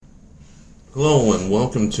Hello and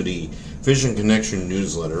welcome to the Vision Connection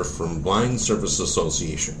newsletter from Blind Service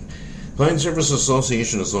Association. Blind Service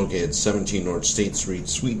Association is located at 17 North State Street,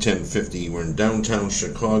 Suite 1050. We're in downtown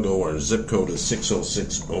Chicago. Our zip code is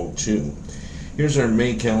 60602. Here's our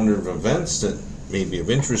May calendar of events that may be of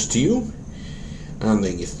interest to you. On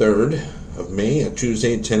the 3rd of May, a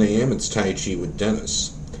Tuesday at 10 a.m., it's Tai Chi with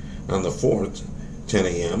Dennis. On the 4th, 10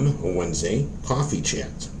 a.m., a Wednesday, Coffee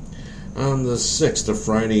Chat. On the 6th, of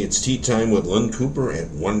Friday, it's Tea Time with Lynn Cooper at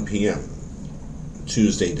 1 p.m.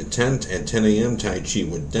 Tuesday the 10th at 10 a.m., Tai Chi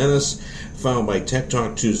with Dennis, followed by Tech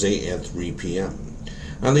Talk Tuesday at 3 p.m.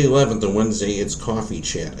 On the 11th, a Wednesday, it's Coffee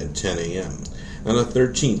Chat at 10 a.m. On the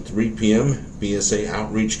 13th, 3 p.m., BSA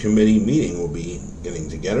Outreach Committee meeting will be getting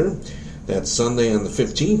together. That's Sunday on the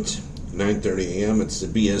 15th, 9:30 a.m., it's the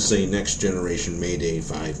BSA Next Generation May Day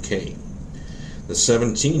 5K. The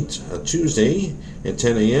 17th, a Tuesday at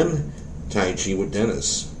 10 a.m., Tai Chi with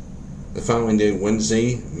Dennis. The following day,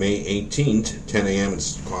 Wednesday, May 18th, 10 a.m.,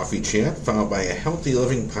 it's Coffee Chat, followed by a Healthy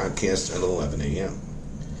Living podcast at 11 a.m.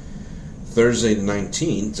 Thursday, the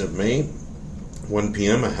 19th of May, 1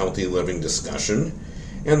 p.m., a Healthy Living discussion.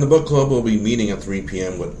 And the book club will be meeting at 3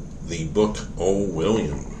 p.m. with the book O.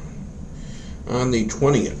 William. On the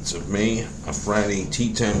 20th of May, a Friday,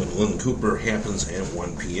 Tea Time with Lynn Cooper happens at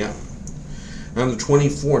 1 p.m. On the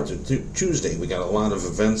 24th, Tuesday, we got a lot of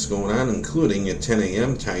events going on, including at 10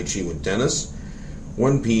 a.m., Tai Chi with Dennis.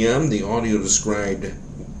 1 p.m., the audio-described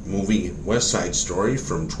movie West Side Story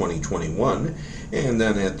from 2021. And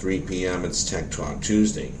then at 3 p.m., it's Tech Talk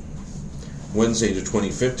Tuesday. Wednesday the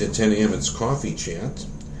 25th at 10 a.m., it's Coffee Chat.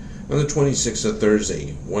 On the 26th of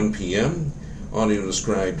Thursday, 1 p.m.,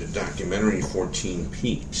 audio-described documentary 14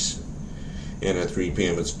 Peaks. And at 3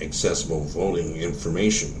 p.m., it's accessible voting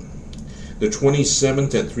information. The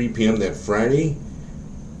 27th at 3 p.m. that Friday,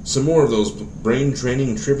 some more of those brain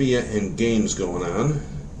training, trivia, and games going on.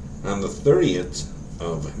 On the 30th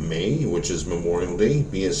of May, which is Memorial Day,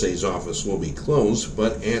 BSA's office will be closed,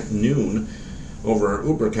 but at noon, over our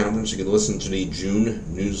Uber conference, you can listen to the June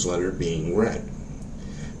newsletter being read.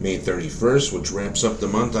 May 31st, which wraps up the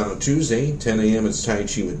month on a Tuesday, 10 a.m. it's Tai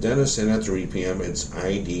Chi with Dennis, and at 3 p.m. it's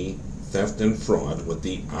ID Theft and Fraud with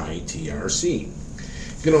the ITRC.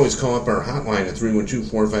 You can always call up our hotline at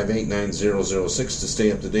 312-458-9006 to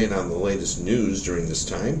stay up to date on the latest news during this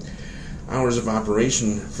time. Hours of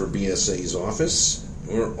operation for BSA's office.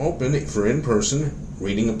 We're open for in-person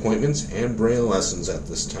reading appointments and Braille lessons at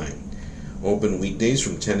this time. Open weekdays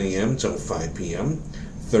from 10 a.m. till 5 p.m.,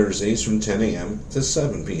 Thursdays from 10 a.m. to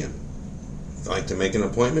 7 p.m. If you'd like to make an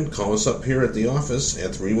appointment, call us up here at the office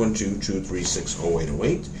at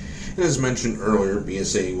 312-236-0808. And as mentioned earlier,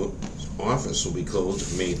 BSA office will be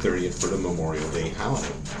closed May 30th for the Memorial Day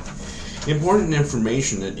holiday. Important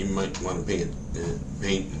information that you might want to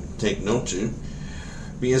take note to: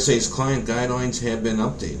 BSA's client guidelines have been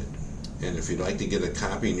updated. And if you'd like to get a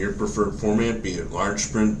copy in your preferred format, be it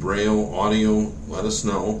large print, Braille, audio, let us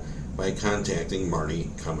know by contacting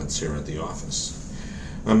Marty Cummins here at the office.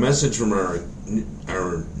 A message from our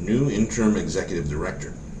new interim executive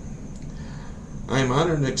director. I am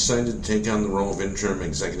honored and excited to take on the role of Interim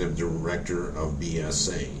Executive Director of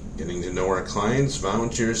BSA. Getting to know our clients,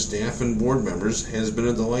 volunteers, staff, and board members has been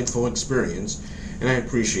a delightful experience, and I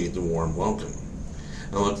appreciate the warm welcome.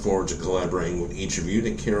 I look forward to collaborating with each of you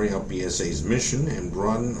to carry out BSA's mission and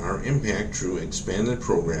broaden our impact through expanded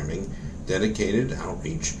programming, dedicated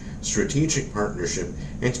outreach, strategic partnership,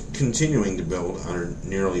 and continuing to build on our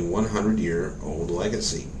nearly 100-year-old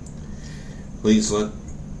legacy. Please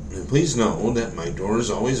know that my door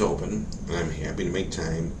is always open, and I'm happy to make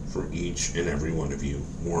time for each and every one of you.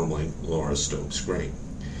 Warmly, Laura Stokes Gray.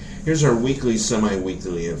 Here's our weekly,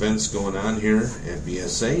 semi-weekly events going on here at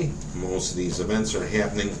BSA. Most of these events are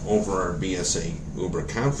happening over our BSA Uber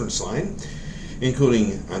conference line,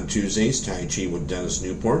 including on Tuesdays, Tai Chi with Dennis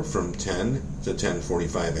Newport from 10 to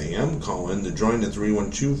 10:45 a.m. Call in to join at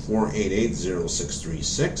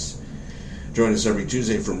 312-488-0636. Join us every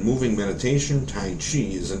Tuesday for Moving Meditation. Tai Chi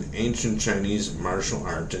is an ancient Chinese martial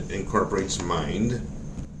art that incorporates mind.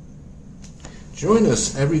 Join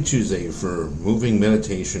us every Tuesday for Moving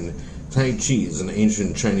Meditation. Tai Chi is an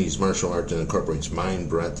ancient Chinese martial art that incorporates mind,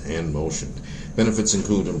 breath, and motion. Benefits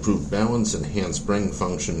include improved balance, enhanced brain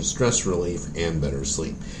function, stress relief, and better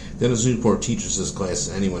sleep. Dennis Newport teaches this class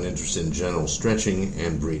to anyone interested in general stretching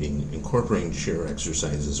and breathing, incorporating chair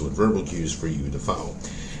exercises with verbal cues for you to follow.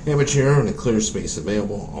 Have a chair and a clear space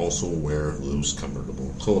available. Also wear loose,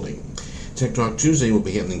 comfortable clothing. Tech Talk Tuesday will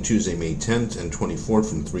be happening Tuesday, May 10th and 24th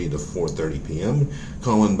from 3 to 4:30 p.m.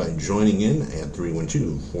 Call in by joining in at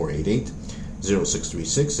 312-488-9006.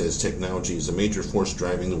 0636, as technology is a major force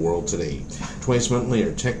driving the world today. Twice monthly,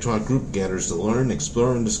 our Tech Talk group gathers to learn,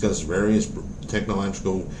 explore, and discuss various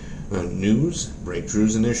technological news,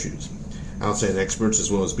 breakthroughs, and issues. Outside experts as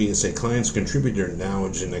well as BSA clients contribute their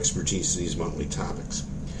knowledge and expertise to these monthly topics.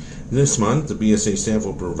 This month, the BSA staff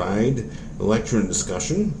will provide a lecture and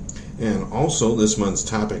discussion, and also this month's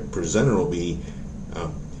topic presenter will be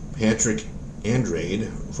Patrick Andrade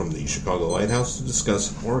from the Chicago Lighthouse to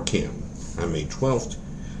discuss OrCam on May 12th.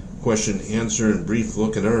 Question, answer, and brief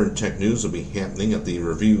look at our tech news will be happening at the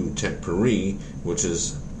Review Tech Paris, which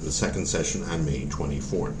is the second session on May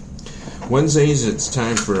 24th. Wednesdays, it's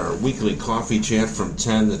time for our weekly coffee chat from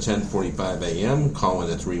 10 to 10:45 a.m. Call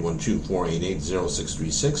in at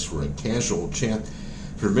 312-488-0636 for a casual chat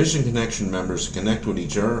for Vision Connection members to connect with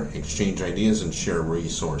each other, exchange ideas, and share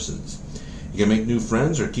resources. You can make new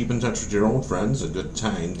friends or keep in touch with your old friends. A good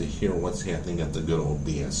time to hear what's happening at the good old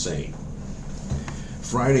BSA.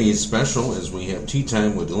 Friday's special is we have tea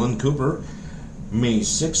time with Lynn Cooper, May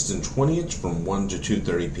 6th and 20th from 1 to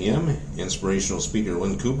 2:30 p.m. Inspirational speaker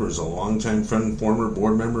Lynn Cooper is a longtime friend and former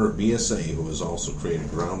board member of BSA who has also created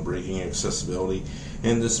groundbreaking accessibility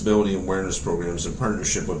and disability awareness programs in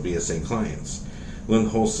partnership with BSA clients. Lynn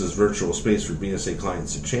hosts this virtual space for BSA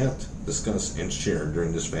clients to chat, discuss, and share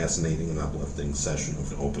during this fascinating and uplifting session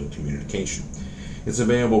of open communication. It's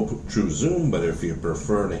available through Zoom, but if you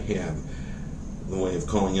prefer to have the way of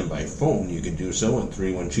calling in by phone, you can do so at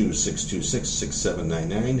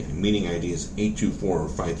 312-626-6799. Meeting ID is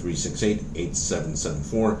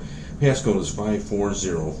 824-5368-8774. Passcode is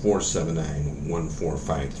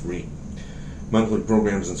 540-479-1453. Monthly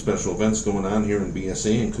programs and special events going on here in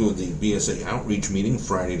BSA include the BSA Outreach Meeting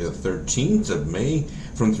Friday the 13th of May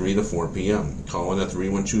from 3 to 4 p.m. Call in at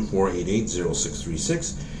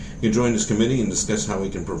 312-488-0636. You can join this committee and discuss how we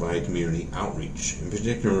can provide community outreach, in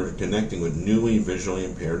particular connecting with newly visually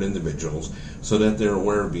impaired individuals so that they're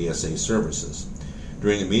aware of BSA services.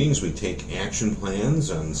 During the meetings, we take action plans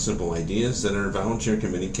on simple ideas that our volunteer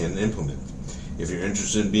committee can implement. If you're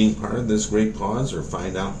interested in being part of this great cause or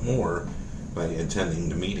find out more by attending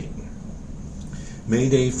the meeting. May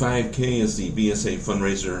Day 5K is the BSA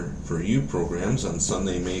Fundraiser for You programs on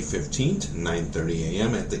Sunday, May 15th, 9:30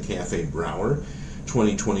 a.m. at the Cafe Brower,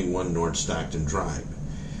 2021 North Stockton Drive.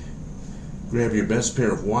 Grab your best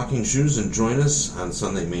pair of walking shoes and join us on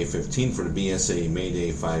Sunday, May 15th for the BSA May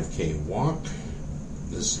Day 5K walk.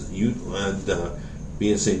 This youth-led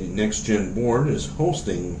BSA Next Gen Board is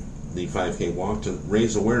hosting the 5K walk to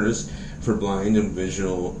raise awareness for blind and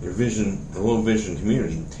low vision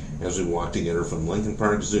community as we walk together from Lincoln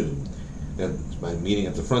Park Zoo. That's by meeting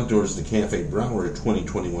at the front doors of the Cafe Brower at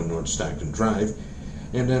 2021 North Stockton Drive,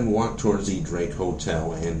 and then walk towards the Drake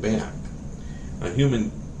Hotel and back. A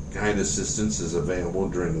human guide assistance is available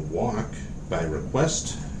during the walk by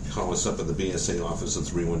request. Call us up at the BSA office at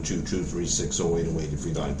 312-236-0808 if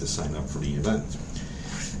you'd like to sign up for the event.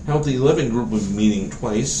 Healthy Living Group will be meeting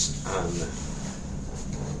twice on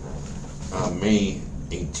May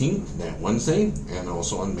 18th, that Wednesday, and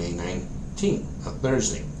also on May 19th, a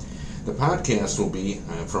Thursday. The podcast will be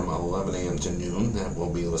from 11 a.m. to noon that we'll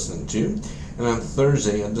be listening to, and on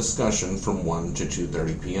Thursday, a discussion from 1 to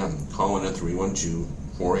 2:30 p.m. Call in at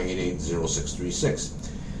 312-488-0636.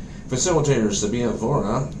 Facilitator Sabina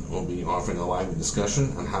Vora will be offering a live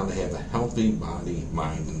discussion on how to have a healthy body,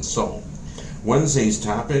 mind, and soul. Wednesday's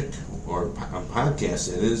topic, or podcast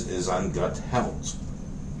is on gut health.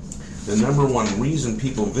 The number one reason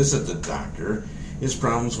people visit the doctor is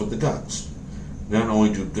problems with the guts. Not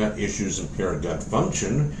only do gut issues impair gut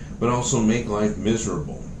function, but also make life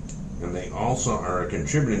miserable. And they also are a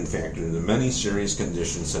contributing factor to many serious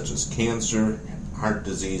conditions such as cancer, heart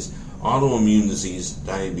disease, autoimmune disease,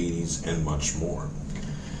 diabetes, and much more.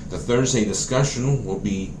 The Thursday discussion will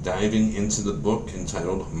be diving into the book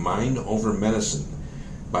entitled Mind Over Medicine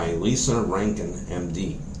by Lisa Rankin,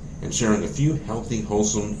 MD, and sharing a few healthy,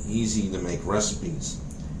 wholesome, easy-to-make recipes.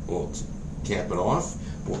 We'll cap it off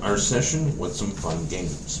our session with some fun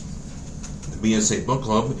games. The BSA Book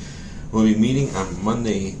Club will be meeting on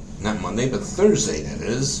Thursday, that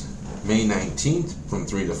is, May 19th from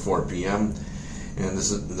 3 to 4 p.m. And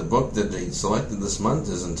the book that they selected this month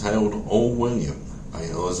is entitled Old William by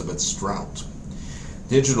Elizabeth Strout.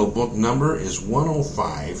 Digital book number is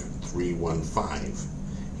 105315.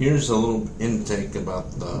 Here's a little intake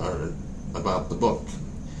about the book.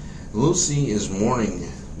 Lucy is mourning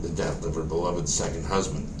the death of her beloved second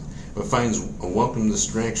husband, but finds a welcome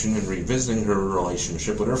distraction in revisiting her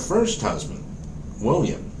relationship with her first husband,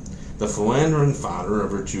 William, the philandering father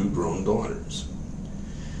of her two grown daughters.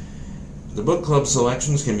 The book club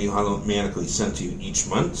selections can be automatically sent to you each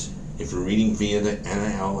month. if you're reading via the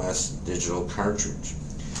NLS digital cartridge.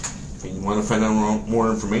 If you want to find out more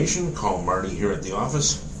information, call Marty here at the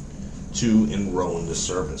office to enroll in the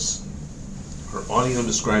service. For audio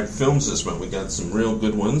described films this month, we got some real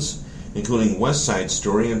good ones, including West Side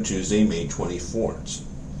Story on Tuesday, May 24th.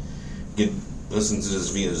 You can listen to this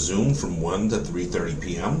via Zoom from 1 to 3:30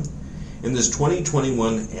 p.m. In this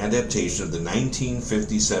 2021 adaptation of the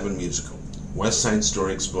 1957 musical, West Side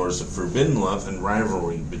Story explores the forbidden love and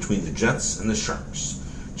rivalry between the Jets and the Sharks,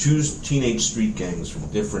 two teenage street gangs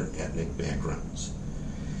from different ethnic backgrounds.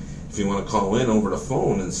 If you want to call in over the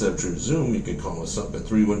phone instead of through Zoom, you can call us up at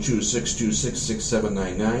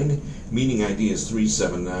 312-626-6799. Meeting ID is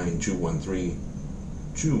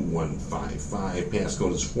 379-213-2155.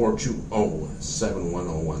 Passcode is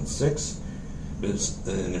 420-71016.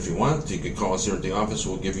 And if you want, you can call us here at the office.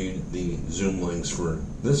 We'll give you the Zoom links for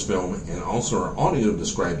this film and also our audio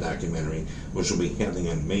described documentary, which will be happening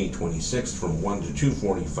on May 26th from 1 to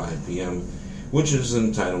 2:45 p.m., which is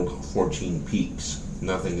entitled 14 Peaks.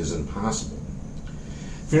 Nothing is impossible.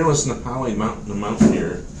 Fearless Nepali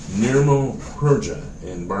mountaineer Nirmal Purja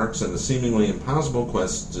embarks on a seemingly impossible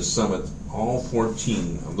quest to summit all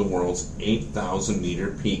 14 of the world's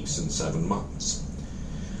 8,000-meter peaks in 7 months.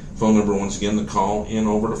 Phone number, once again, the call in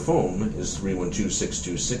over the phone is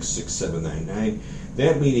 312-626-6799.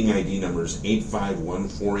 That meeting ID number is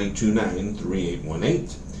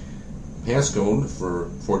 851-4829-3818. Passcode for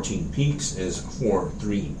 14 Peaks is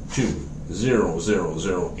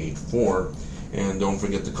 432-00084. And don't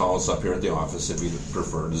forget to call us up here at the office if you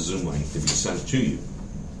prefer the Zoom link to be sent to you.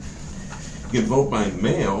 You can vote by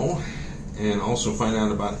mail and also find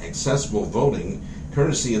out about accessible voting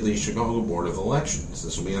courtesy of the Chicago Board of Elections.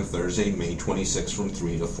 This will be on Thursday, May 26th from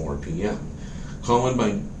 3 to 4 p.m. Call in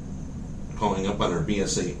by calling up on our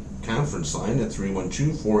BSA conference line at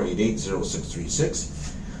 312-488-0636.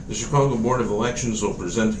 The Chicago Board of Elections will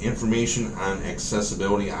present information on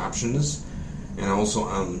accessibility options and also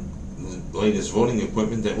on the latest voting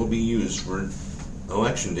equipment that will be used for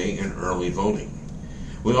Election Day and early voting.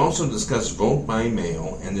 We'll also discuss vote by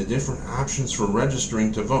mail and the different options for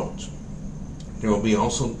registering to vote. There will be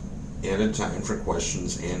also added time for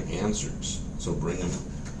questions and answers, so bring them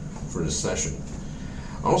for this session.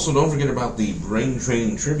 Also, don't forget about the Brain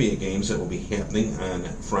Training Trivia Games that will be happening on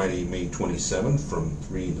Friday, May 27th from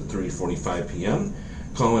 3 to 3:45 p.m.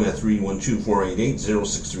 Call in at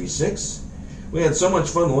 312-488-0636. We had so much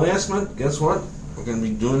fun last month, guess what? We're going to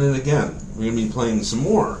be doing it again. We're going to be playing some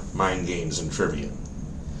more mind games and trivia.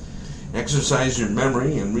 Exercise your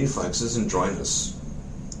memory and reflexes and join us.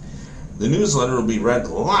 The newsletter will be read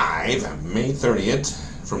live on May 30th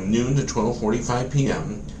from noon to 12:45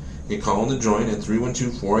 p.m. You can call in to join at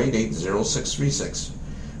 312-488-0636.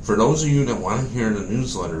 For those of you that want to hear the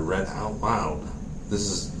newsletter read out loud, this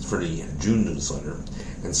is for the June newsletter,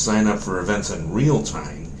 and sign up for events in real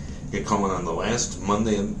time, you can call in on the last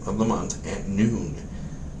Monday of the month at noon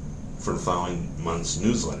for the following month's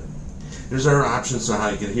newsletter. There's other options on how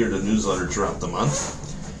you can hear the newsletter throughout the month.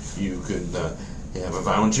 You could have a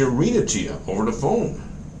volunteer read it to you over the phone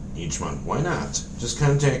each month. Why not? Just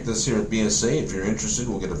contact us here at BSA if you're interested.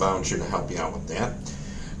 We'll get a volunteer to help you out with that.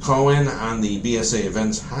 Call in on the BSA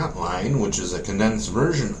Events Hotline, which is a condensed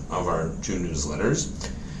version of our 2 newsletters,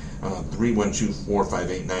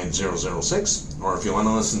 312-458-9006. Or if you want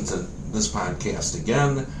to listen to this podcast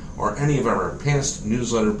again or any of our past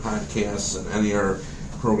newsletter podcasts and any other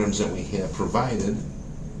programs that we have provided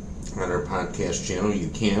on our podcast channel, you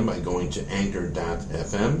can by going to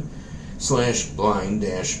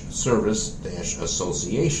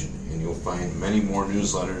anchor.fm/blind-service-association, and you'll find many more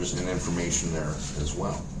newsletters and information there as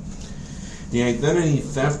well. The Identity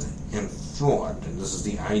Theft and Fraud, and this is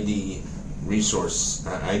the ID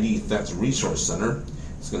Theft Resource Center.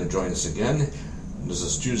 It's going to join us again. This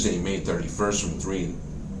is Tuesday, May 31st from 3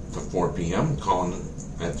 to 4 p.m. Call in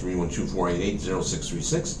at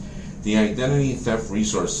 312-488-0636. The Identity Theft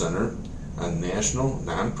Resource Center, a national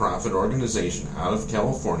nonprofit organization out of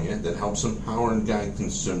California that helps empower and guide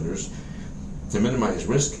consumers to minimize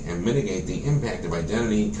risk and mitigate the impact of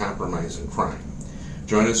identity compromise and crime.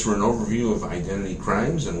 Join us for an overview of identity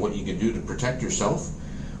crimes and what you can do to protect yourself.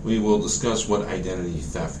 We will discuss what identity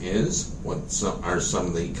theft is, what are some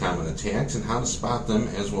of the common attacks, and how to spot them,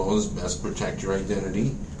 as well as best protect your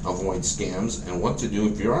identity, avoid scams, and what to do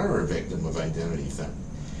if you are a victim of identity theft.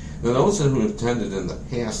 Now, those who have attended in the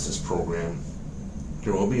past this program,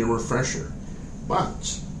 there will be a refresher,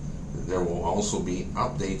 but there will also be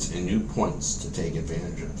updates and new points to take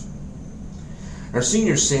advantage of. Our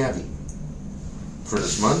Senior Savvy for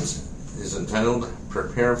this month is entitled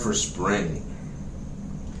Prepare for Spring.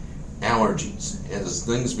 Allergies. As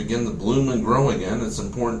things begin to bloom and grow again, it's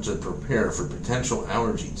important to prepare for potential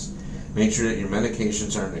allergies. Make sure that your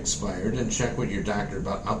medications aren't expired and check with your doctor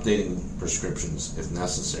about updating prescriptions if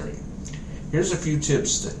necessary. Here's a few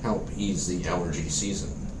tips to help ease the allergy season.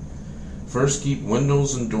 First, keep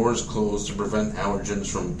windows and doors closed to prevent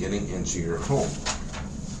allergens from getting into your home.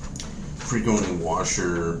 Frequently wash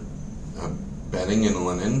your bedding and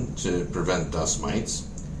linen to prevent dust mites.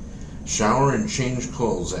 Shower and change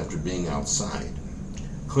clothes after being outside.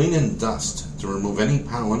 Clean and dust to remove any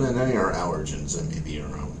pollen and air allergens that may be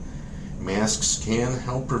around. Masks can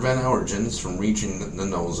help prevent allergens from reaching the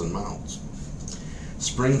nose and mouth.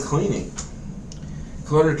 Spring cleaning.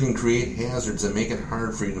 Clutter can create hazards that make it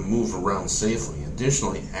hard for you to move around safely.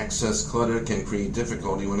 Additionally, excess clutter can create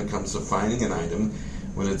difficulty when it comes to finding an item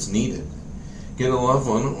when it's needed. Get a loved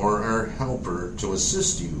one or a helper to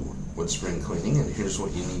assist you with spring cleaning, and here's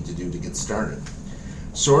what you need to do to get started.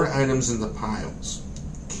 Sort items into piles.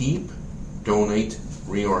 Keep, donate,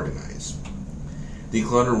 reorganize.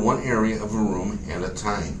 Declutter one area of a room at a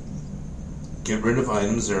time. Get rid of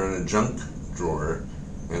items that are in a junk drawer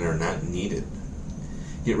and are not needed.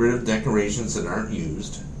 Get rid of decorations that aren't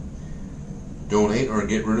used. Donate or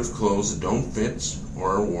get rid of clothes that don't fit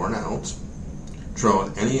or are worn out. Throw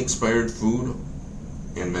out any expired food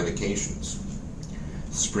and medications.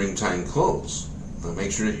 Springtime clothes. Now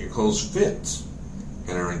make sure that your clothes fit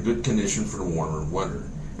and are in good condition for the warmer weather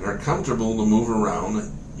and are comfortable to move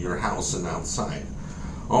around your house and outside.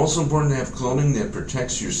 Also important to have clothing that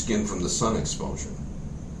protects your skin from the sun exposure,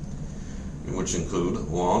 which include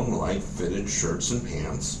long, light-fitted shirts and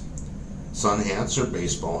pants, sun hats or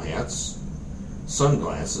baseball hats,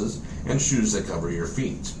 sunglasses, and shoes that cover your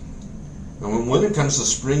feet. Now, when it comes to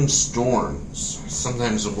spring storms,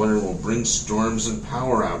 sometimes the weather will bring storms and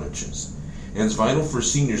power outages, and it's vital for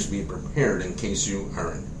seniors to be prepared in case you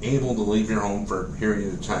are unable to leave your home for a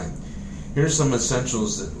period of time. Here's some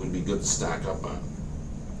essentials that would be good to stock up on.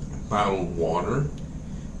 Bottled water,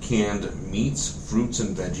 canned meats, fruits,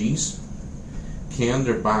 and veggies, canned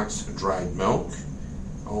or boxed dried milk,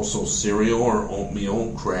 also cereal or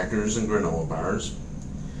oatmeal, crackers, and granola bars.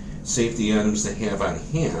 Safety items to have on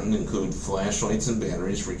hand include flashlights and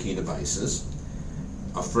batteries for key devices,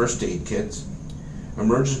 a first aid kit,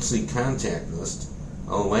 emergency contact list,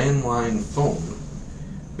 a landline phone,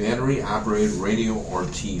 battery-operated radio or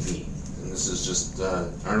TV. And this is just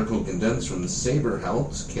an article condensed from Saber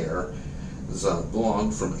Healthcare. This is a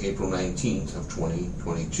blog from April 19th of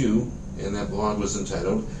 2022, and that blog was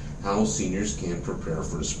entitled, How Seniors Can Prepare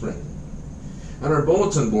for the Spring. On our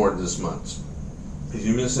bulletin board this month, if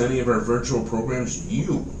you miss any of our virtual programs,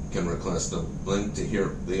 you can request a link to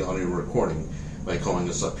hear the audio recording by calling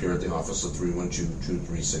us up here at the office of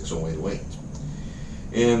 312-236-0808.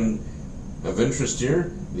 And of interest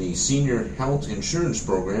here, the Senior Health Insurance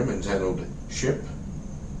Program entitled SHIP,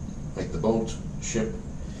 like the boat, SHIP,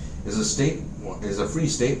 is a free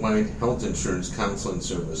statewide health insurance counseling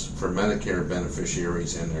service for Medicare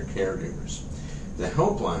beneficiaries and their caregivers. The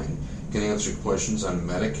helpline can answer questions on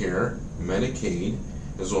Medicare, Medicaid,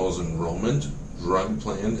 as well as enrollment, drug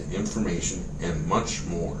plan information, and much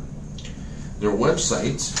more. Their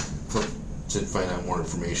website to find out more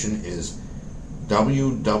information is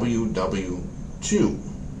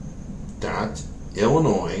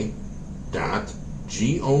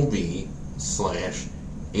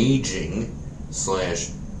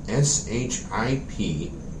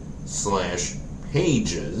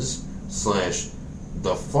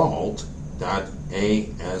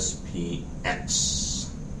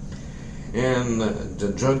And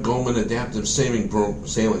the Judd Goldman Adaptive Sailing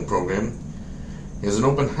Program has an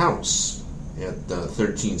open house at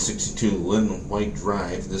 1362 Lynn White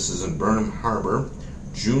Drive. This is in Burnham Harbor,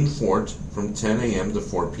 June 4th from 10 a.m. to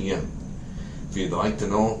 4 p.m. If you'd like to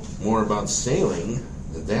know more about sailing,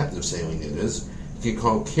 adaptive sailing it is, you can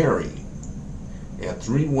call Carrie at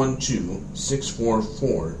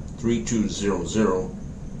 312-644-3200,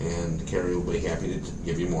 and Carrie will be happy to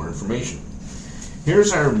give you more information.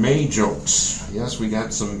 Here's our May jokes. Yes, we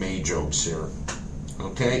got some May jokes here.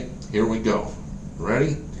 Okay, here we go.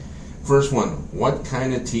 Ready? First one. What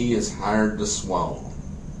kind of tea is hard to swallow?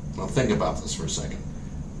 Now think about this for a second.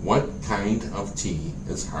 What kind of tea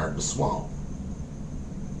is hard to swallow?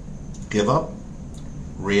 Give up?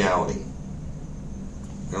 Reality.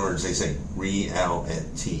 In other words, they say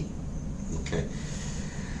reality. Okay.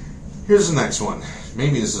 Here's the next one.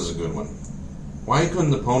 Maybe this is a good one. Why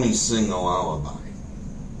couldn't the pony sing a lullaby?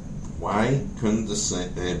 Why couldn't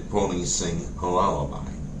the pony sing a lullaby?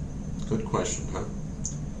 Good question, huh?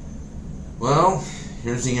 Well,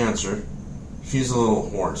 here's the answer. She's a little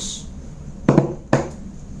hoarse.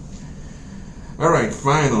 All right,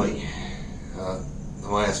 finally, the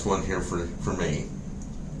last one here for me.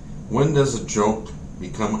 When does a joke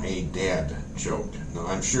become a dad joke? Now,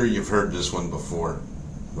 I'm sure you've heard this one before,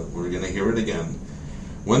 but we're going to hear it again.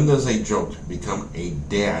 When does a joke become a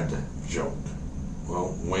dad joke?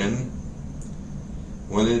 Well, when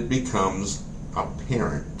it becomes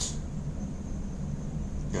apparent.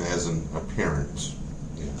 As an apparent.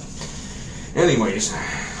 Yeah. Anyways,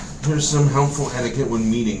 here's some helpful etiquette when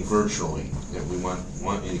meeting virtually that we want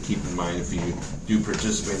you to keep in mind if you do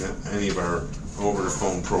participate in any of our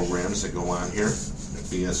over-the-phone programs that go on here at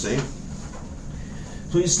BSA.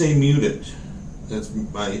 Please stay muted. That's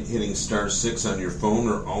by hitting *6 on your phone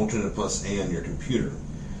or alternate +A on your computer,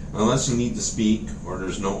 unless you need to speak or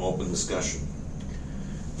there's no open discussion.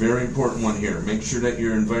 Very important one here. Make sure that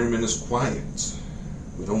your environment is quiet.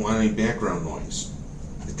 We don't want any background noise.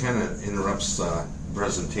 It kind of interrupts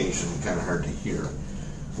presentation, kind of hard to hear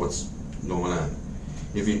what's going on.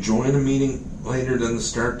 If you join a meeting later than the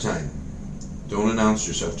start time, don't announce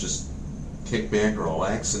yourself. Just kick back,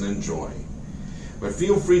 relax, and enjoy. But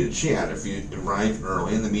feel free to chat if you arrive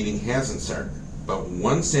early and the meeting hasn't started. But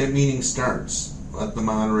once that meeting starts, let the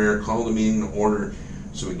moderator call the meeting to order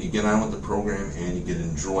so we can get on with the program and you can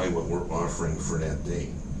enjoy what we're offering for that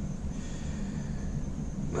day.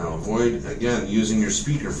 Now avoid, again, using your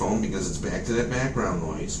speakerphone because it's back to that background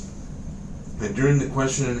noise. And during the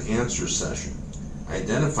question and answer session,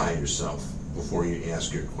 identify yourself before you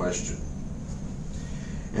ask your question.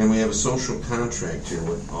 And we have a social contract here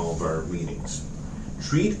with all of our meetings.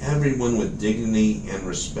 Treat everyone with dignity and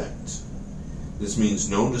respect. This means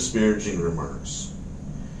no disparaging remarks.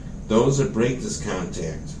 Those that break this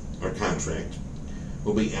contract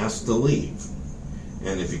will be asked to leave.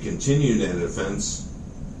 And if you continue that offense,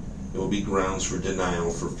 it will be grounds for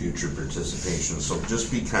denial for future participation. So just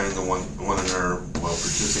be kind to one another while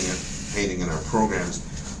participating in our programs.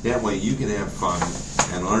 That way you can have fun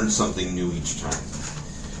and learn something new each time.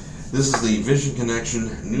 This is the Vision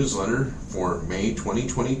Connection newsletter for May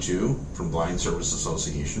 2022 from Blind Service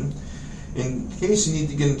Association. In case you need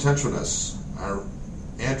to get in touch with us, our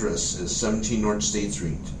address is 17 North State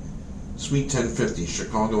Street, Suite 1050,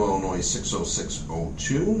 Chicago, Illinois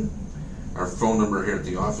 60602. Our phone number here at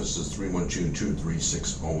the office is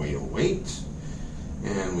 312-236-0808.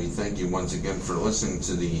 And we thank you once again for listening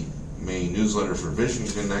to the May newsletter for Vision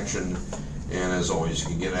Connection. And as always, you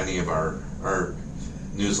can get any of our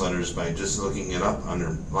newsletters by just looking it up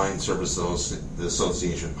under Blind Service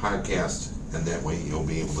Association podcast, and that way you'll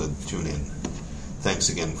be able to tune in. Thanks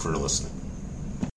again for listening.